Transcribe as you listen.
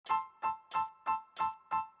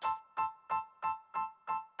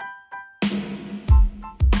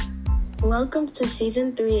Welcome to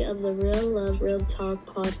Season 3 of the Real Love, Real Talk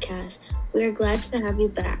podcast. We are glad to have you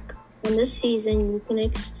back. On this season, you can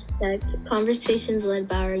expect conversations led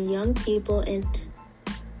by our young people and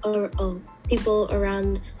people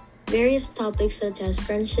around various topics such as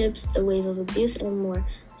friendships, the wave of abuse, and more.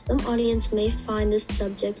 Some audience may find this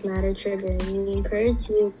subject matter triggering. We encourage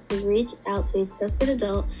you to reach out to a trusted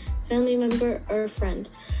adult, family member, or friend.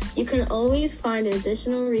 You can always find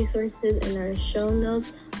additional resources in our show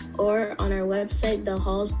notes or on our website,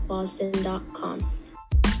 thehallsboston.com.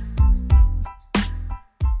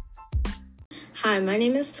 Hi, my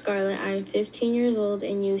name is Scarlett. I am 15 years old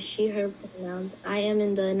and use she, her pronouns. I am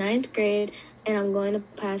in the 9th grade, and I'm going to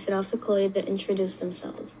pass it off to Chloe to introduce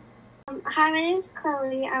themselves. Hi, my name is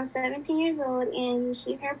Chloe. I'm 17 years old and use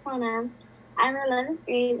she, her pronouns. I'm in 11th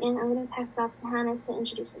grade, and I'm going to pass it off to Hannah to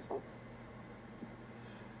introduce herself.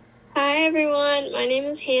 Hi everyone, my name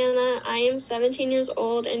is Hannah. I am 17 years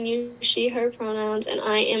old and use she, her pronouns, and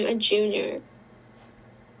I am a junior.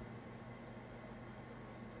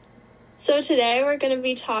 So today we're going to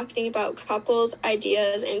be talking about couples,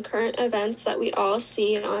 ideas, and current events that we all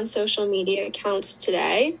see on social media accounts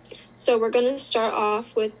today. So we're going to start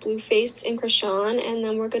off with Blueface and Chrisean, and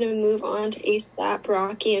then we're going to move on to ASAP,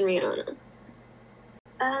 Rocky, and Rihanna.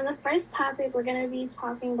 The first topic we're going to be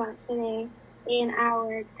talking about today in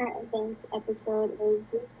our current events episode is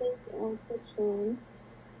Blueface and Chrisean.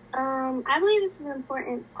 I believe this is an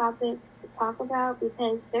important topic to talk about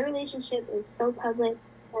because their relationship is so public.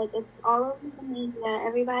 Like, it's all over the media.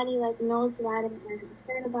 Everybody, knows about it and has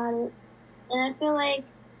heard about it. And I feel like,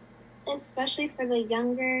 especially for the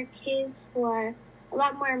younger kids who are a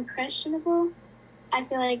lot more impressionable, I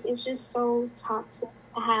feel like it's just so toxic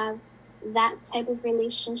to have that type of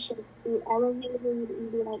relationship be elevated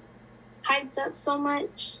and be, hyped up so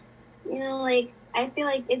much. I feel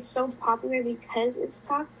like it's so popular because it's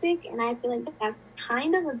toxic, and I feel like that's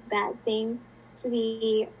kind of a bad thing to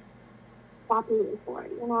be popular for.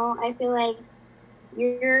 I feel like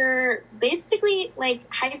you're basically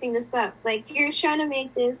hyping this up. You're trying to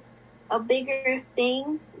make this a bigger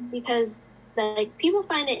thing because people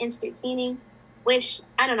find it entertaining, which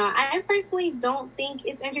I don't know. I personally don't think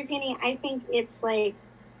it's entertaining. I think it's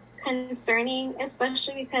concerning,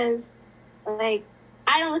 especially because I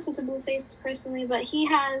don't listen to Blueface personally, but he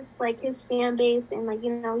has his fan base, and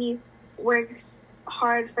he works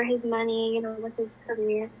hard for his money, with his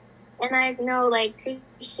career. And I know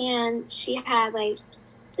Chrisean, she had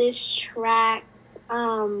this track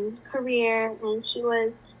career, and she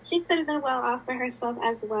could have done well off for herself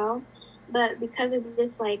as well, but because of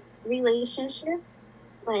this relationship,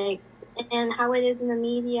 and how it is in the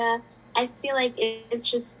media, I feel like it's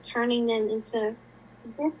just turning them into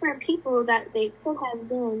different people that they could have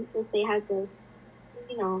been if they had just,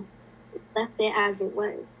 left it as it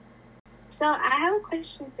was. So I have a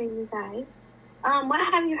question for you guys. What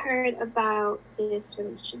have you heard about this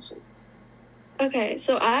relationship? Okay,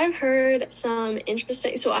 so I've heard some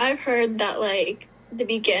interesting... So I've heard that, the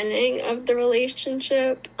beginning of the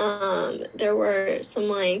relationship, there were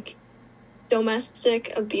some,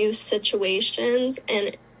 domestic abuse situations,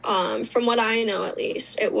 and from what I know, at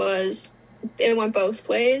least, it went both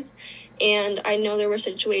ways. And I know there were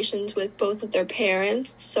situations with both of their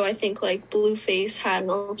parents. So I think Blueface had an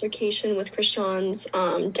altercation with Chrisean's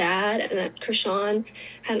dad, and that Chrisean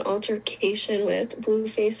had an altercation with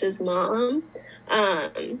Blueface's mom.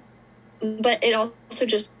 But it also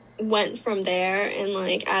just went from there.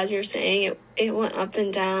 And as you're saying, it went up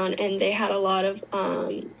and down, and they had a lot of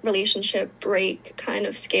relationship break kind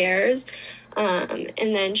of scares. And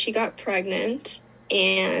then she got pregnant,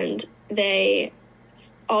 and they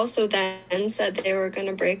also then said they were going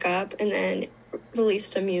to break up, and then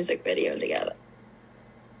released a music video together.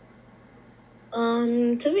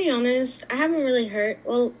 To be honest, I haven't really heard...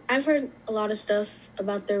 Well, I've heard a lot of stuff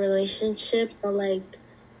about their relationship, but,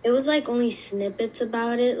 it was, only snippets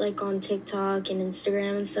about it, on TikTok and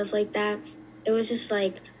Instagram and stuff like that. It was just,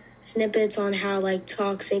 snippets on how,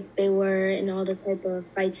 toxic they were and all the type of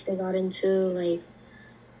fights they got into,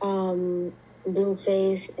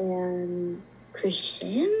 Blueface and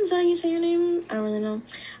Chrisean, is that how you say her name? I don't really know.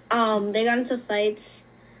 They got into fights,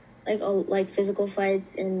 physical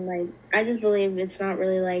fights, and I just believe it's not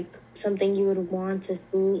really something you would want to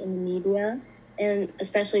see in the media, and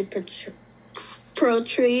especially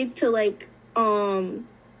portrayed to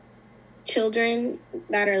children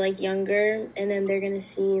that are younger, and then they're gonna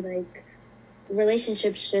see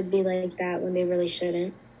relationships should be like that when they really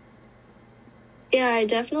shouldn't. Yeah, I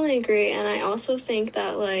definitely agree, and I also think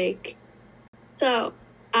that So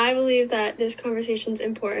I believe that this conversation is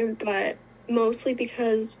important, but mostly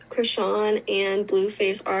because Krishan and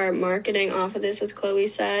Blueface are marketing off of this, as Chloe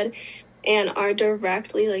said, and are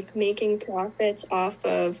directly like making profits off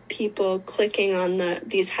of people clicking on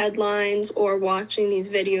these headlines or watching these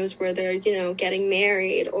videos where they're, you know, getting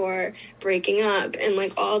married or breaking up, and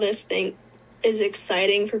like all this thing is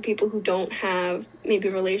exciting for people who don't have maybe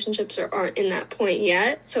relationships or aren't in that point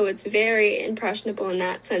yet. So it's very impressionable in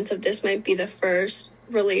that sense of this might be the first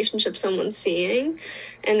relationship someone's seeing,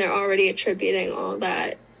 and they're already attributing all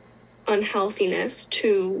that unhealthiness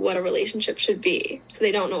to what a relationship should be. So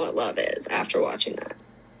they don't know what love is after watching that.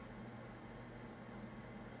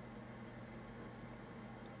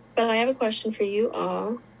 But I have a question for you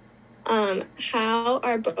all. How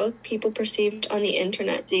are both people perceived on the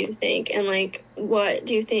internet, do you think? And like, what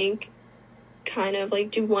do you think kind of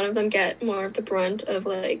like, do one of them get more of the brunt of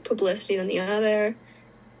like publicity than the other?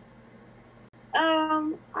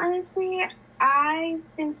 Honestly,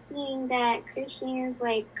 I've been seeing that Christian's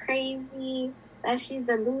like crazy, that she's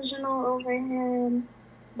delusional over him,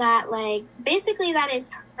 that like basically that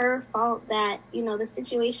it's her fault that, you know, the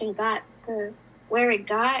situation got to where it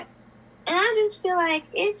got. And I just feel like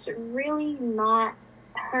it's really not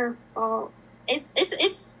her fault.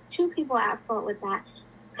 It's two people at fault with that.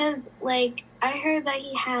 Cause like I heard that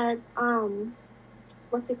he had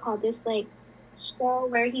what's it called? This like show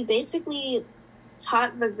where he basically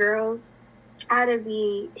taught the girls how to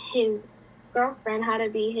be his girlfriend, how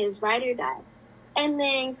to be his ride or die. And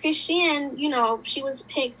then Christian, you know, she was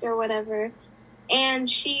picked or whatever, and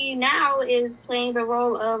she now is playing the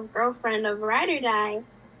role of girlfriend of ride or die.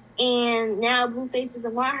 And now Blueface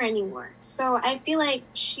doesn't want her anymore. So I feel like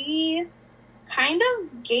she kind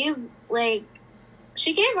of gave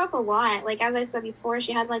up a lot. Like, as I said before,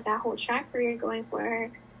 she had like that whole track career going for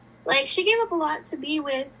her. Like, she gave up a lot to be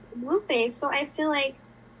with Blueface. So I feel like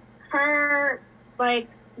her, like,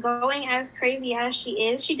 going as crazy as she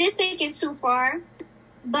is, she did take it too far.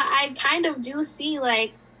 But I kind of do see,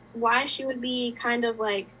 like, why she would be kind of,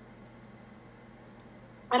 like,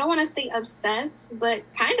 I don't want to say obsessed, but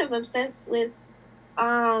kind of obsessed with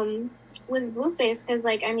Blueface. Because,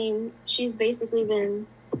 like, I mean, she's basically been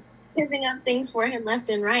giving up things for him left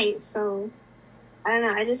and right. So, I don't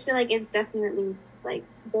know. I just feel like it's definitely, like,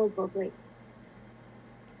 goes both ways.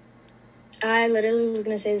 I literally was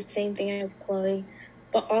going to say the same thing as Chloe.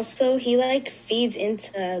 But also, he, like, feeds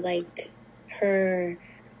into, like, her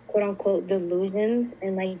quote-unquote delusions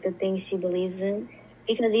and, like, the things she believes in.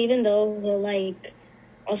 Because even though he'll, like,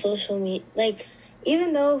 on social media, like,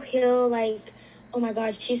 even though he'll, like, oh my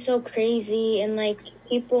God, she's so crazy, and, like,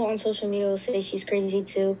 people on social media will say she's crazy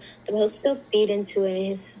too, but he'll still feed into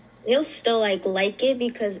it. He'll still, like it,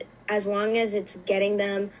 because as long as it's getting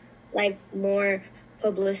them, like, more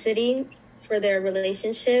publicity for their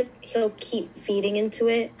relationship, he'll keep feeding into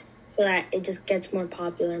it so that it just gets more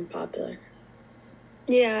popular and popular.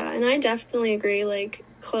 Yeah, and I definitely agree, like,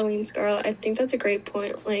 Chloe and Scarlett, I think that's a great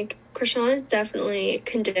point. Like, Krishan is definitely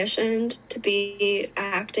conditioned to be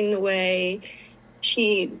acting the way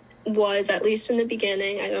she was, at least in the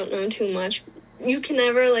beginning. I don't know too much. You can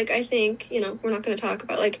never, like, I think, you know, we're not going to talk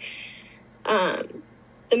about, like,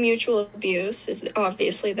 the mutual abuse is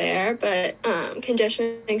obviously there, but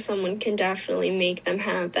conditioning someone can definitely make them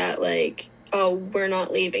have that, like, oh, we're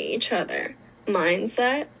not leaving each other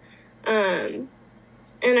mindset.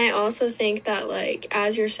 And I also think that, like,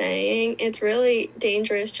 as you're saying, it's really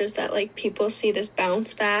dangerous just that, like, people see this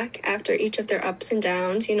bounce back after each of their ups and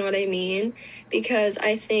downs, you know what I mean? Because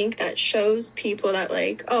I think that shows people that,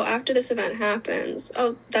 like, oh, after this event happens,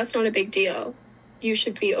 oh, that's not a big deal. You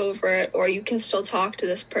should be over it, or you can still talk to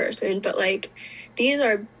this person. But, like, these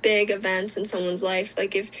are big events in someone's life.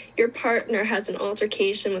 Like, if your partner has an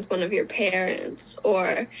altercation with one of your parents,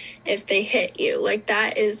 or if they hit you, like,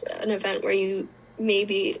 that is an event where you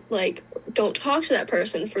maybe, like, don't talk to that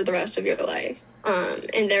person for the rest of your life.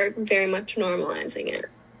 And they're very much normalizing it.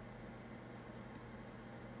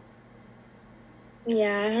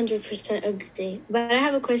 Yeah, I 100% agree. But I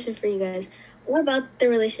have a question for you guys. What about the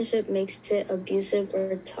relationship makes it abusive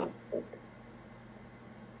or toxic?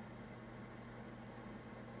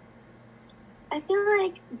 I feel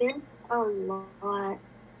like there's a lot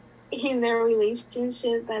in their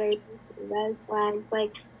relationship that are just red flags.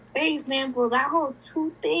 Like, for example, that whole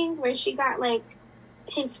tooth thing where she got, like,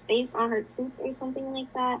 his face on her tooth or something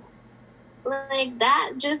like that. Like,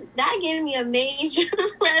 that gave me a major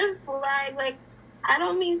red flag. Like, I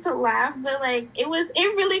don't mean to laugh, but, like, it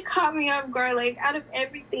really caught me off guard. Like, out of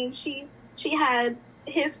everything, she had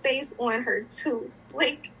his face on her tooth.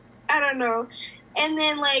 Like, I don't know. And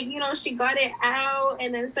then, like, you know, she got it out,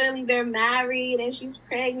 and then suddenly they're married, and she's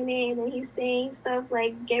pregnant, and then he's saying stuff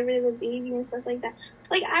like, get rid of the baby and stuff like that.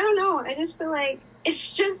 Like, I don't know. I just feel like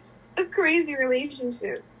it's just a crazy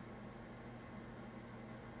relationship.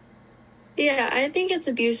 Yeah, I think it's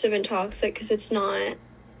abusive and toxic because it's not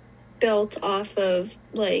built off of,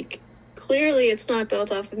 like, clearly it's not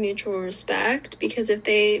built off of mutual respect, because if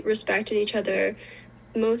they respected each other,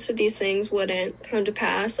 most of these things wouldn't come to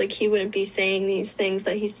pass. Like, he wouldn't be saying these things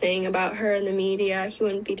that he's saying about her in the media. He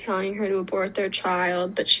wouldn't be telling her to abort their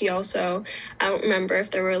child, but she also, I don't remember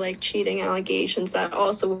if there were, like, cheating allegations. That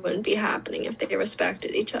also wouldn't be happening if they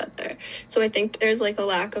respected each other. So I think there's, like, a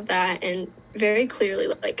lack of that, and very clearly,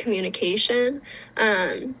 like, communication.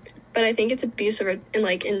 But I think it's abusive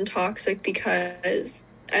and toxic because,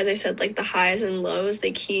 as I said, like, the highs and lows,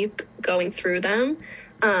 they keep going through them.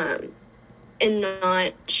 And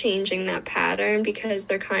not changing that pattern because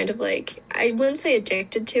they're kind of like, I wouldn't say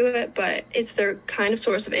addicted to it, but it's their kind of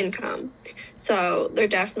source of income. So they're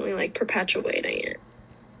definitely, like, perpetuating it.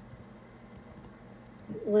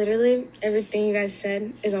 Literally, everything you guys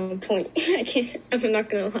said is on point. I'm not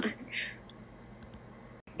gonna lie.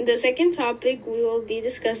 The second topic we will be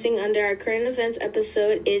discussing under our current events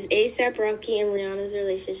episode is A$AP Rocky and Rihanna's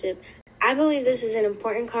relationship. I believe this is an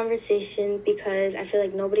important conversation because I feel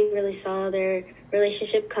like nobody really saw their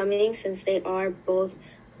relationship coming, since they are both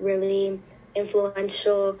really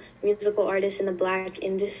influential musical artists in the Black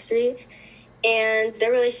industry. And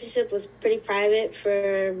their relationship was pretty private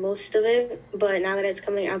for most of it, but now that it's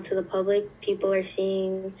coming out to the public, people are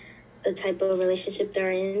seeing the type of relationship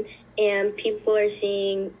they're in, and people are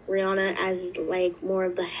seeing Rihanna as, like, more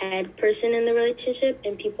of the head person in the relationship,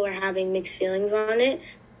 and people are having mixed feelings on it,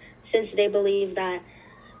 since they believe that,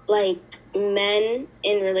 like, men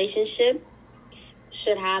in relationships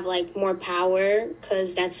should have, like, more power,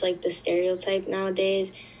 because that's, like, the stereotype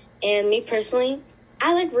nowadays. And me personally,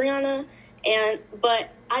 I like Rihanna, but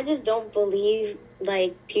I just don't believe,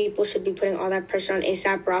 like, people should be putting all that pressure on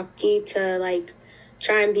A$AP Rocky to, like,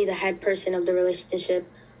 try and be the head person of the relationship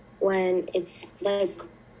when it's, like,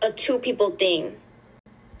 a two-people thing.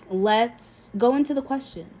 Let's go into the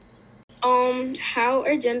questions. How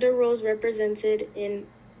are gender roles represented in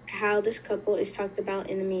how this couple is talked about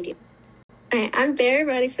in the media? I'm very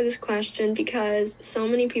ready for this question because so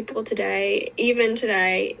many people today, even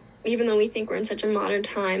though we think we're in such a modern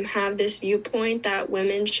time, have this viewpoint that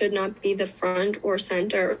women should not be the front or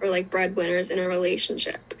center or, like, breadwinners in a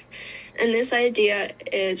relationship. And this idea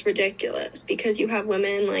is ridiculous because you have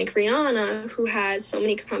women like Rihanna, who has so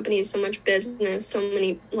many companies, so much business, so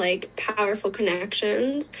many, like, powerful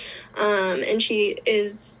connections. And she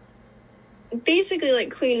is basically,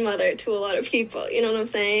 like, queen mother to a lot of people. You know what I'm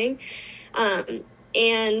saying?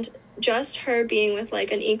 And just her being with,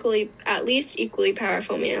 like, an at least equally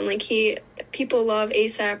powerful man. Like, people love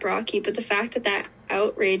A$AP Rocky, but the fact that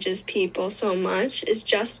outrages people so much is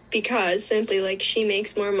just because simply, like, she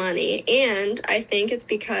makes more money. And I think it's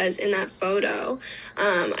because in that photo,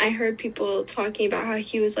 I heard people talking about how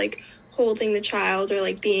he was, like, holding the child or,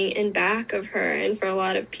 like, being in back of her. And for a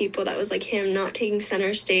lot of people, that was, like, him not taking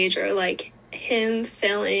center stage, or, like, him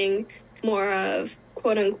filling more of,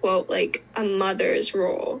 quote unquote, like, a mother's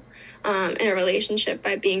role in a relationship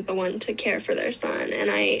by being the one to care for their son. And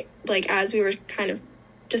I, like, as we were kind of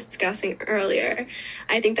discussing earlier,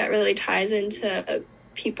 I think that really ties into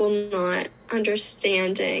people not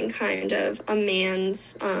understanding kind of a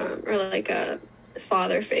man's or, like, a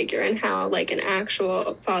father figure, and how, like, an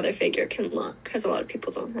actual father figure can look, because a lot of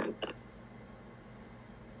people don't have that.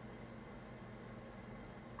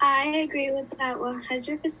 I agree with that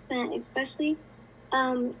 100%, especially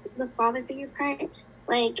the father figure part.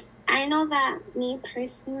 Like, I know that me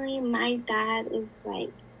personally, my dad is,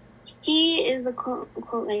 like, he is the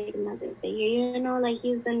quote-unquote, like, mother figure, you know, like,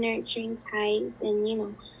 he's the nurturing type, and, you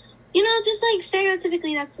know, just, like,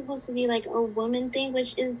 stereotypically that's supposed to be, like, a woman thing,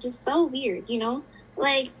 which is just so weird, you know?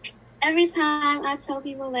 Like, every time I tell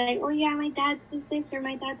people, like, oh, yeah, my dad does this, or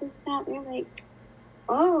my dad does that, they're like,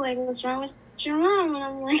 oh, like, what's wrong with your mom? And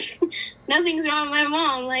I'm like, nothing's wrong with my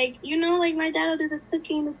mom. Like, you know, like, my dad will do the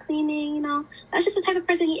cooking, the cleaning, you know? That's just the type of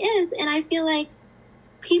person he is, and I feel like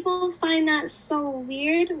people find that so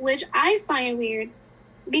weird, which I find weird,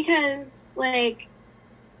 because, like,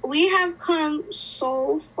 we have come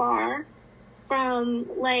so far from,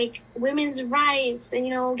 like, women's rights and,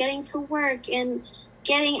 you know, getting to work and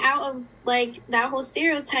getting out of, like, that whole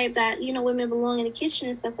stereotype that, you know, women belong in the kitchen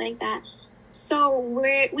and stuff like that. So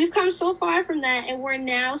we've come so far from that, and we're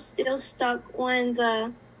now still stuck on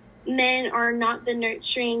the men are not the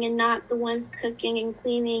nurturing and not the ones cooking and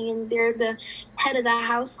cleaning, and they're the head of the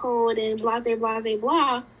household and blah, blah, blah,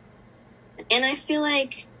 blah. And I feel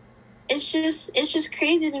like it's just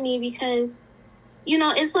crazy to me because, you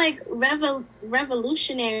know, it's like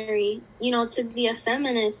revolutionary, you know, to be a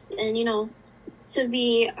feminist and, you know, to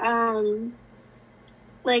be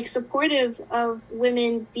like supportive of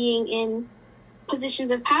women being in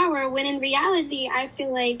positions of power, when in reality I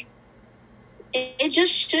feel like it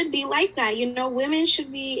just should be like that. You know, women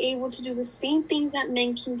should be able to do the same things that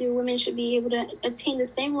men can do. Women should be able to attain the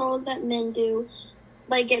same roles that men do,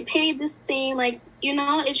 like get paid the same. Like, you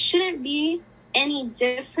know, it shouldn't be any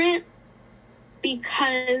different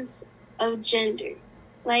because of gender.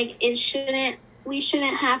 Like, we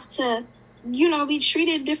shouldn't have to, you know, be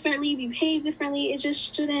treated differently, be paid differently. It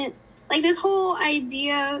just shouldn't, like, this whole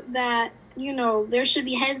idea that, you know, there should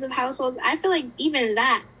be heads of households. I feel like even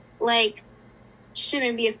that, like,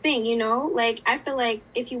 shouldn't be a thing, you know? Like, I feel like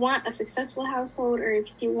if you want a successful household, or if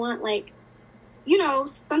you want, like, you know,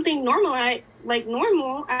 something normal, I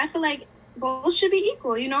feel like both should be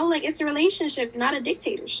equal, you know? Like, it's a relationship, not a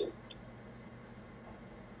dictatorship.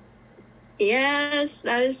 Yes,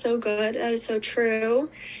 that is so good. That is so true.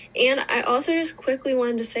 And I also just quickly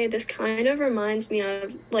wanted to say this kind of reminds me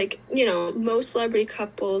of, like, you know, most celebrity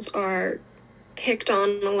couples are picked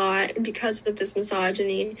on a lot because of this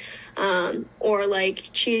misogyny, or like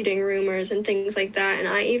cheating rumors and things like that. And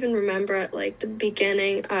I even remember at like the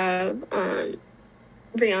beginning of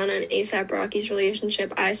Rihanna and A$AP Rocky's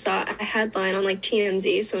relationship, I saw a headline on like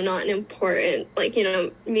TMZ, so not an important, like, you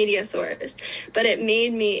know, media source, but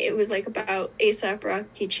it was like about A$AP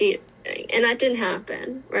Rocky cheating, and that didn't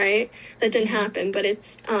happen, right? That didn't happen, but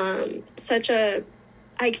it's such a,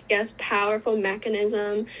 I guess, powerful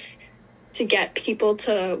mechanism to get people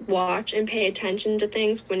to watch and pay attention to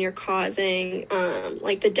things when you're causing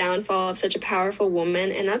like the downfall of such a powerful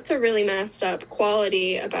woman. And that's a really messed up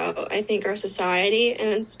quality about, I think, our society.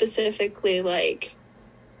 And specifically, like,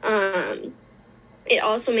 it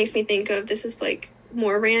also makes me think of, this is like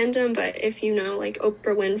more random, but if you know, like,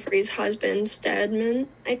 Oprah Winfrey's husband, Stedman,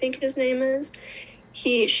 I think his name is,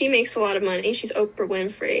 she makes a lot of money. She's Oprah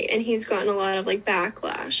Winfrey, and he's gotten a lot of like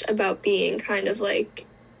backlash about being kind of like,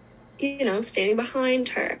 you know, standing behind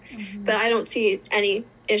her. Mm-hmm. But I don't see any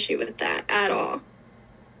issue with that at all.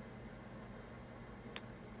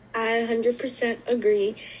 I 100%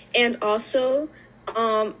 agree. And also,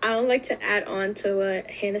 I would like to add on to what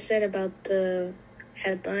Hannah said about the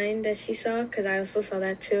headline that she saw, because I also saw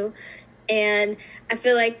that too. And I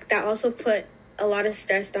feel like that also put a lot of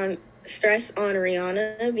stress on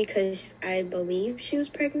Rihanna, because I believe she was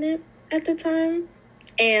pregnant at the time.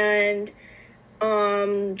 And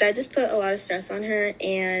that just put a lot of stress on her.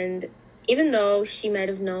 And even though she might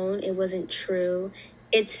have known it wasn't true,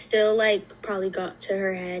 it still, like, probably got to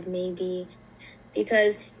her head, maybe.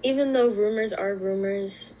 Because even though rumors are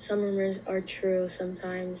rumors, some rumors are true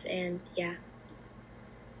sometimes. And yeah.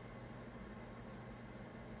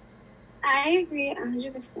 I agree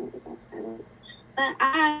 100% with that, Tyler. But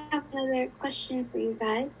I have another question for you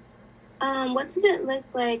guys. What does it look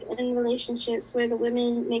like in relationships where the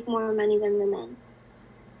women make more money than the men?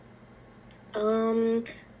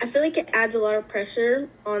 I feel like it adds a lot of pressure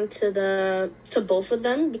onto to both of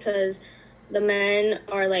them, because the men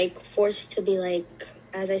are, like, forced to be, like,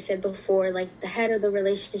 as I said before, like, the head of the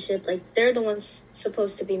relationship. Like, they're the ones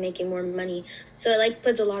supposed to be making more money. So it, like,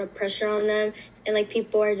 puts a lot of pressure on them. And, like,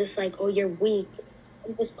 people are just like, oh, you're weak.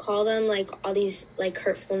 And just call them, like, all these, like,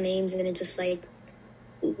 hurtful names, and it just, like,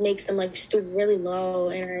 makes them, like, stoop really low.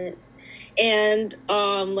 And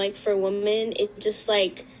like, for women, it just,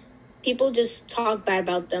 like, people just talk bad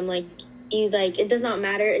about them. Like, it does not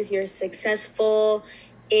matter if you're successful,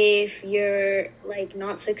 if you're, like,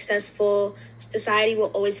 not successful. Society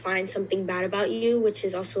will always find something bad about you, which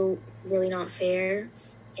is also really not fair.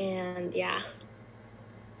 And yeah.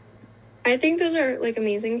 I think those are, like,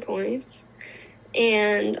 amazing points.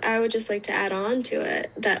 And I would just like to add on to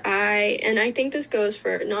it that I think this goes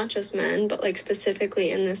for not just men, but, like,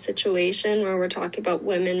 specifically in this situation where we're talking about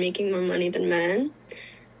women making more money than men.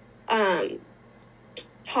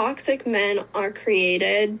 Toxic men are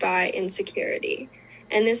created by insecurity.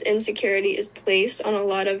 And this insecurity is placed on a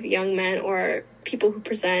lot of young men or people who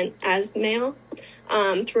present as male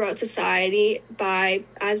throughout society by,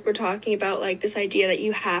 as we're talking about, like, this idea that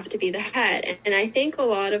you have to be the head. And I think a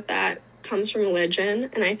lot of that comes from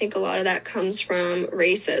religion, and I think a lot of that comes from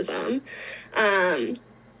racism.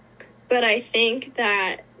 But I think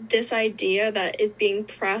that this idea that is being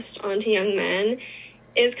pressed onto young men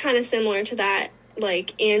is kind of similar to that,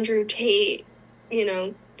 like, Andrew Tate, you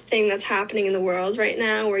know, thing that's happening in the world right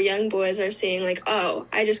now, where young boys are saying like, oh,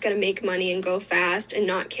 I just gotta make money and go fast and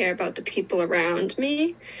not care about the people around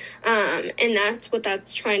me. And that's what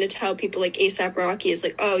that's trying to tell people. Like A$AP Rocky is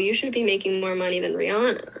like, oh, you should be making more money than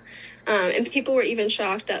Rihanna. And people were even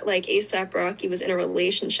shocked that like A$AP Rocky was in a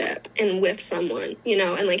relationship and with someone, you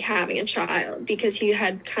know, and like having a child, because he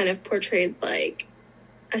had kind of portrayed like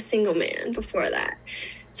a single man before that.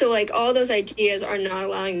 So like all those ideas are not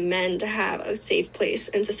allowing men to have a safe place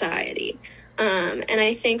in society. And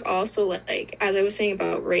I think also, like, as I was saying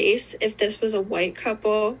about race, if this was a white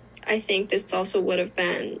couple, I think this also would have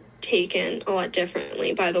been taken a lot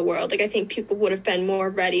differently by the world. Like, I think people would have been more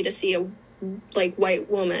ready to see a like white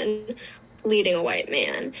woman leading a white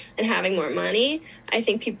man and having more money. I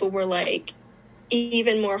think people were like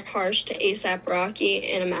even more harsh to A$AP Rocky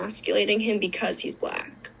and emasculating him because he's Black.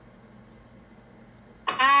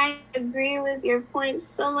 I agree with your point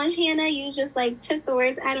so much, Hannah. You just like took the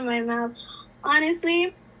words out of my mouth.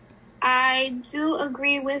 Honestly, I do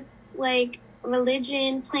agree with like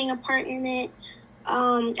religion playing a part in it,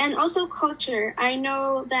 and also culture. I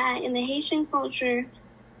know that in the Haitian culture,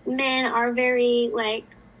 men are very like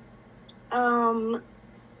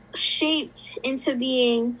shaped into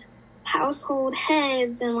being household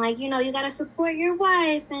heads, and like, you know, you gotta support your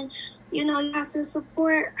wife, and you know, you have to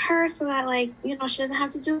support her so that, like, you know, she doesn't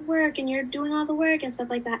have to do work and you're doing all the work and stuff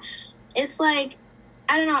like that. It's like,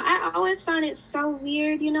 I don't know, I always found it so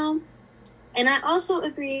weird, you know? And I also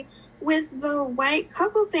agree with the white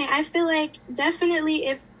couple thing. I feel like definitely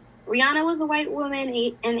if Rihanna was a white woman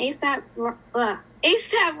and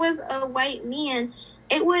A$AP was a white man,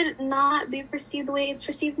 it would not be perceived the way it's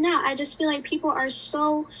perceived now. I just feel like people are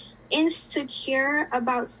so insecure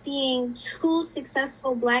about seeing two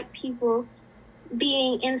successful Black people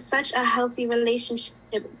being in such a healthy relationship.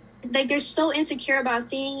 Like, they're so insecure about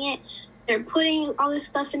seeing it. They're putting all this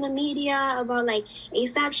stuff in the media about like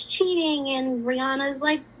A$AP's cheating and Rihanna's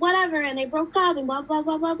like whatever, and they broke up and blah blah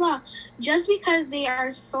blah blah blah, just because they are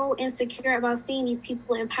so insecure about seeing these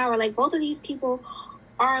people in power. Like, both of these people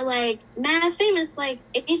are like mad famous, like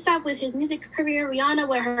A$AP with his music career, Rihanna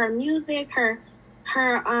with her music, her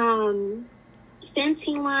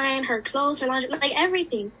fencing line, her clothes, her lingerie, like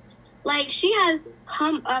everything. Like, she has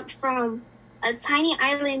come up from a tiny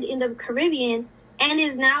island in the Caribbean and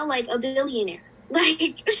is now like a billionaire.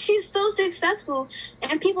 Like, she's so successful,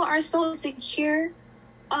 and people are so secure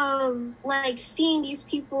of like seeing these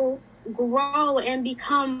people grow and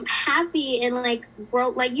become happy and like grow,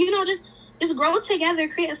 like, you know, just grow together,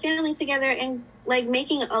 create a family together, and like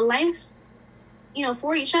making a life, you know,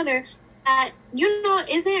 for each other that, you know,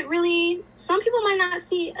 isn't really, some people might not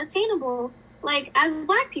see attainable, like, as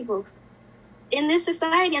Black people. In this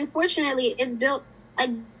society, unfortunately, it's built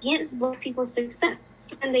against Black people's success.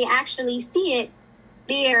 When they actually see it,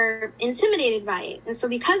 they are intimidated by it. And so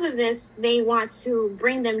because of this, they want to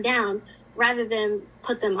bring them down rather than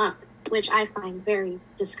put them up, which I find very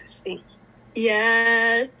disgusting.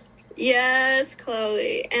 Yes,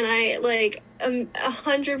 Chloe. And I like 100%,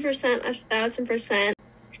 1,000%.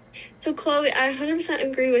 So Chloe, I 100%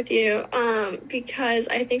 agree with you, because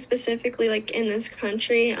I think specifically like in this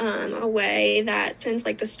country, a way that since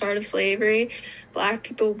like the start of slavery, Black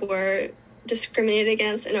people were discriminated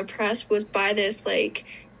against and oppressed was by this like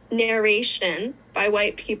narration by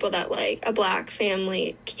white people that like a Black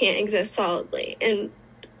family can't exist solidly. And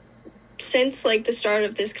since like the start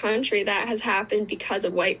of this country, that has happened because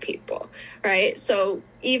of white people, right? So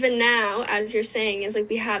even now, as you're saying, is like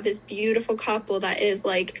we have this beautiful couple that is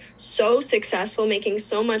like so successful, making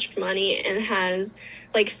so much money, and has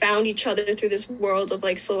like found each other through this world of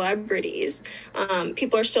like celebrities.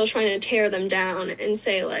 People are still trying to tear them down and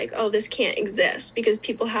say like, oh, this can't exist, because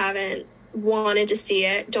people haven't wanted to see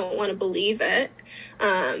it, don't want to believe it,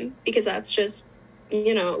 because that's just,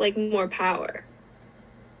 you know, like more power.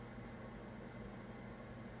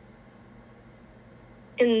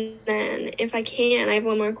 And then, if I can, I have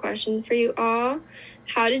one more question for you all.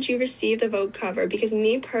 How did you receive the Vogue cover? Because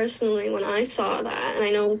me personally, when I saw that, and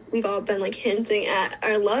I know we've all been like hinting at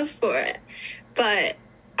our love for it, but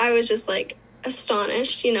I was just like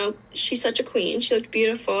astonished. You know, she's such a queen. She looked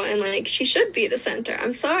beautiful, and like she should be the center.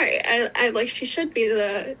 I'm sorry. I like, she should be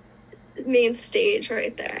the main stage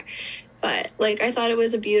right there. But like, I thought it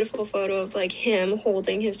was a beautiful photo of like him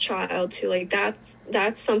holding his child too. Like that's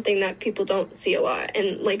something that people don't see a lot,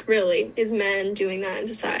 and like really is men doing that in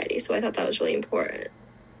society. So I thought that was really important.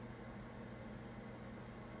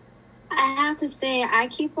 I have to say, I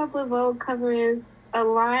keep up with Vogue covers a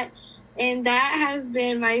lot, and that has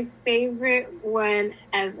been my favorite one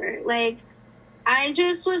ever. Like, I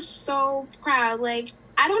just was so proud. Like,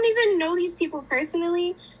 I don't even know these people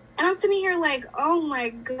personally, And I'm sitting here like, oh my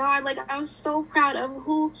God, like I'm so proud of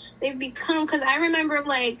who they've become. Cause I remember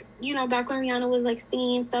like, you know, back when Rihanna was like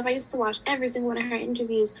singing stuff, I used to watch every single one of her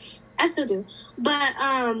interviews. I still do. But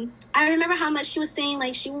I remember how much she was saying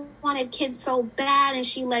like she wanted kids so bad and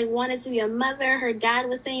she like wanted to be a mother. Her dad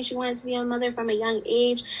was saying she wanted to be a mother from a young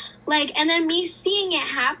age. Like, and then me seeing it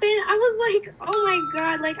happen, I was like, oh my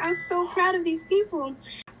God, like I'm so proud of these people.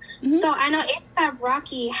 Mm-hmm. So I know A$AP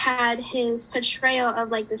Rocky had his portrayal of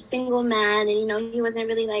like the single man, and you know he wasn't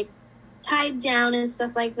really like tied down and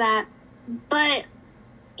stuff like that. But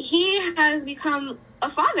he has become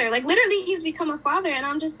a father. Like literally, he's become a father, and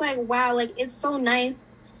I'm just like, wow! Like it's so nice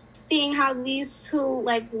seeing how these two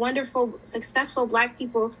like wonderful, successful Black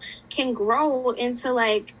people can grow into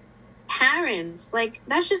like parents. Like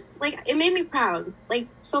that's just like it made me proud. Like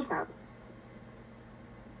so proud.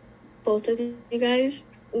 Both of you guys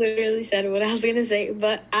literally said what I was gonna say,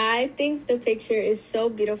 but I think the picture is so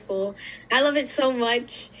beautiful. I love it so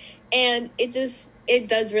much, and it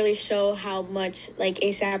does really show how much like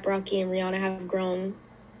A$AP Rocky and Rihanna have grown.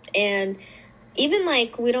 And even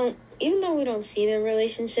like even though we don't see their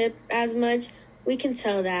relationship as much, we can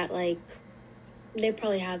tell that like they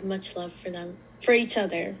probably have much love for each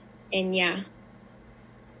other. And yeah.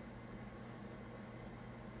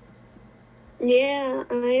 Yeah,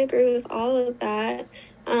 I agree with all of that.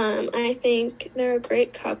 I think they're a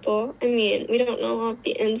great couple. I mean, we don't know all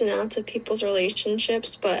the ins and outs of people's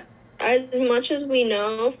relationships, but as much as we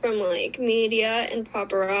know from like media and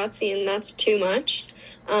paparazzi, and that's too much,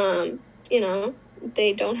 you know,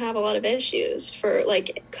 they don't have a lot of issues for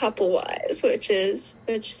like couple wise, which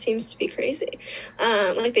seems to be crazy.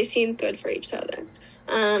 Like they seem good for each other.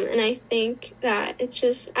 And I think that it's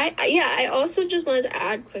just, I also just wanted to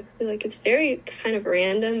add quickly, like it's very kind of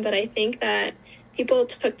random, but I think that people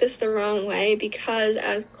took this the wrong way because,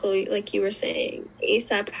 as Chloe, like you were saying,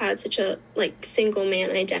 A$AP had such a like single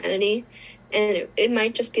man identity, and it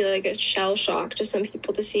might just be like a shell shock to some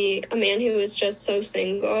people to see a man who is just so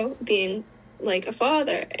single being like a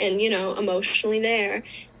father and, you know, emotionally there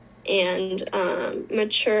and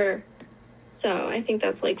mature. So I think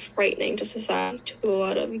that's like frightening to society, to a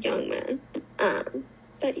lot of young men.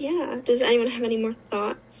 But yeah, does anyone have any more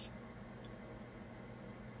thoughts?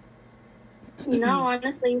 No,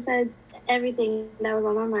 honestly, you said everything that was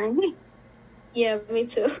on my mind. Yeah, me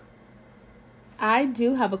too. I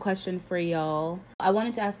do have a question for y'all. I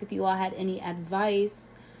wanted to ask if you all had any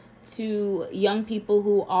advice to young people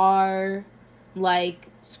who are like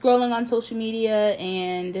scrolling on social media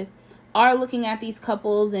and are looking at these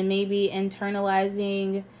couples and maybe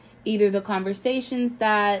internalizing either the conversations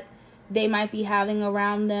that they might be having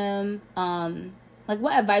around them. Like,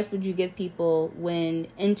 what advice would you give people when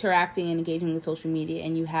interacting and engaging with social media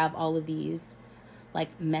and you have all of these, like,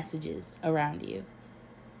 messages around you?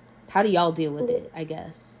 How do y'all deal with it, I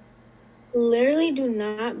guess? Literally do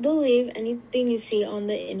not believe anything you see on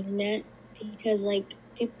the internet because, like,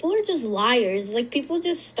 people are just liars. Like, people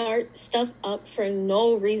just start stuff up for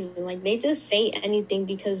no reason. Like, they just say anything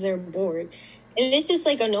because they're bored. And it's just,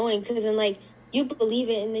 like, annoying because then, like, you believe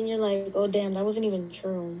it and then you're like, oh, damn, that wasn't even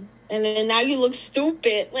true. And then now you look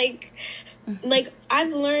stupid. Like,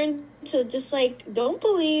 I've learned to just, like, don't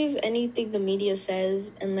believe anything the media says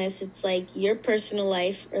unless it's, like, your personal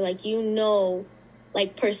life or, like, you know,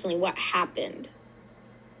 like, personally what happened.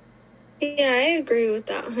 Yeah, I agree with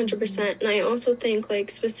that 100%. And I also think, like,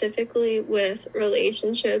 specifically with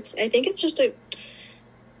relationships, I think it's just a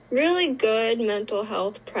really good mental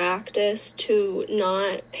health practice to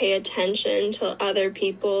not pay attention to other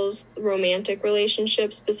people's romantic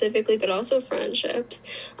relationships specifically, but also friendships.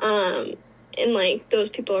 And, like, those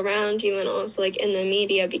people around you and also, like, in the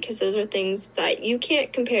media, because those are things that you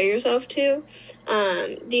can't compare yourself to.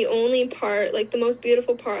 The only part, like, the most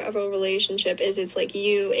beautiful part of a relationship is it's, like,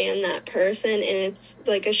 you and that person, and it's,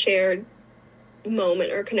 like, a shared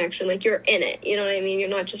moment or connection. Like, you're in it, you know what I mean? You're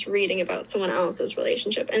not just reading about someone else's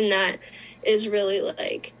relationship, and that is really,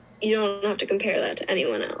 like, you don't have to compare that to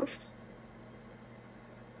anyone else.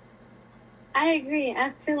 I agree. I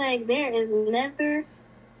feel like there is never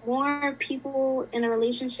more people in a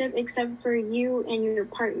relationship except for you and your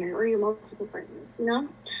partner or your multiple partners, you know?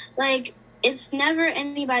 Like, it's never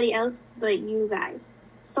anybody else but you guys.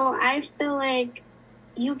 So I feel like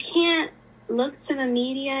you can't look to the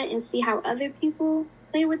media and see how other people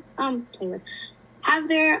have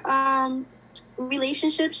their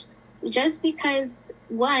relationships just because,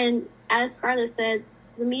 one, as Scarlett said,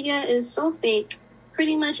 the media is so fake.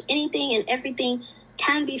 Pretty much anything and everything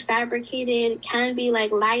can be fabricated, can be,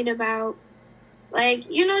 like, lied about. Like,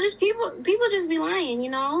 you know, just people just be lying, you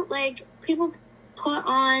know? Like, people put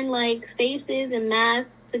on like faces and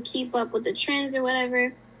masks to keep up with the trends or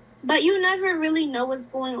whatever. But you never really know what's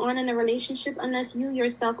going on in a relationship unless you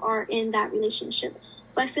yourself are in that relationship.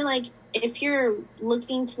 So I feel like if you're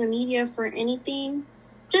looking to the media for anything,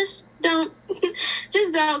 just don't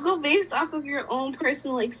go based off of your own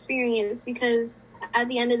personal experience, because at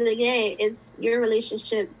the end of the day, it's your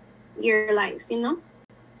relationship, your life, you know?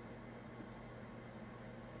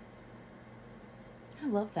 I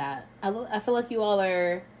love that. I feel like you all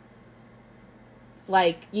are,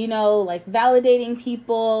 like, you know, like validating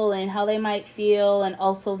people and how they might feel, and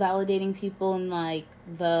also validating people and like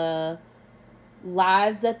the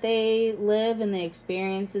lives that they live and the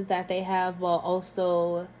experiences that they have, while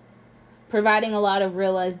also providing a lot of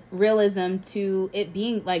realism to it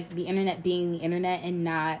being like the internet being the internet, and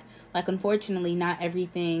not like, unfortunately, not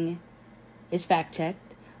everything is fact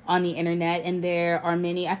checked on the internet. And there are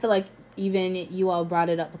many, I feel like even you all brought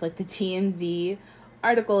it up with like the TMZ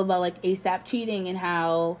article about like ASAP cheating, and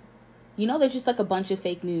how, you know, there's just like a bunch of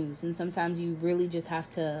fake news, and sometimes you really just have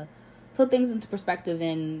to put things into perspective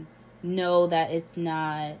and know that it's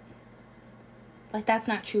not, like, that's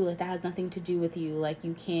not true, like that has nothing to do with you, like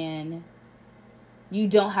you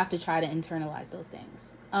don't have to try to internalize those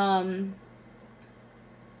things.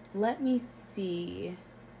 Let me see.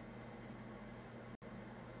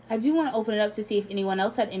 I do want to open it up to see if anyone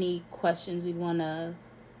else had any questions we'd want to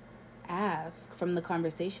ask from the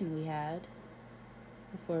conversation we had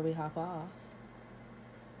before we hop off.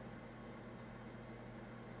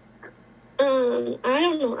 I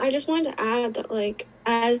don't know. I just wanted to add that, like,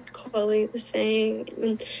 as Chloe was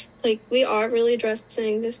saying, like, we are really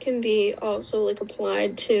addressing, this can be also, like,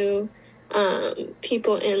 applied to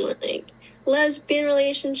people in, like, lesbian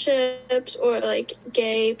relationships, or, like,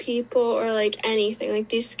 gay people, or, like, anything. Like,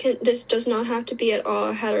 this does not have to be at all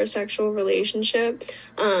a heterosexual relationship.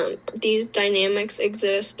 These dynamics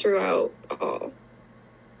exist throughout all.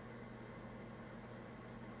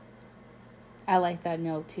 I like that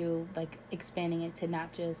note too, like expanding it to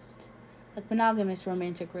not just like monogamous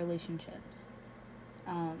romantic relationships.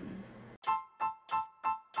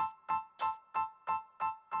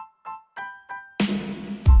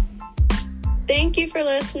 Thank you for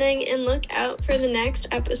listening, and look out for the next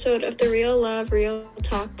episode of the Real Love, Real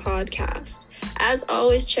Talk podcast. As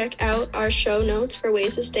always, check out our show notes for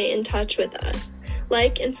ways to stay in touch with us.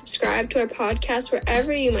 Like and subscribe to our podcast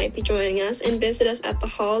wherever you might be joining us, and visit us at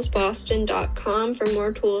thehallsboston.com for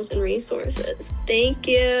more tools and resources. Thank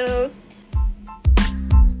you.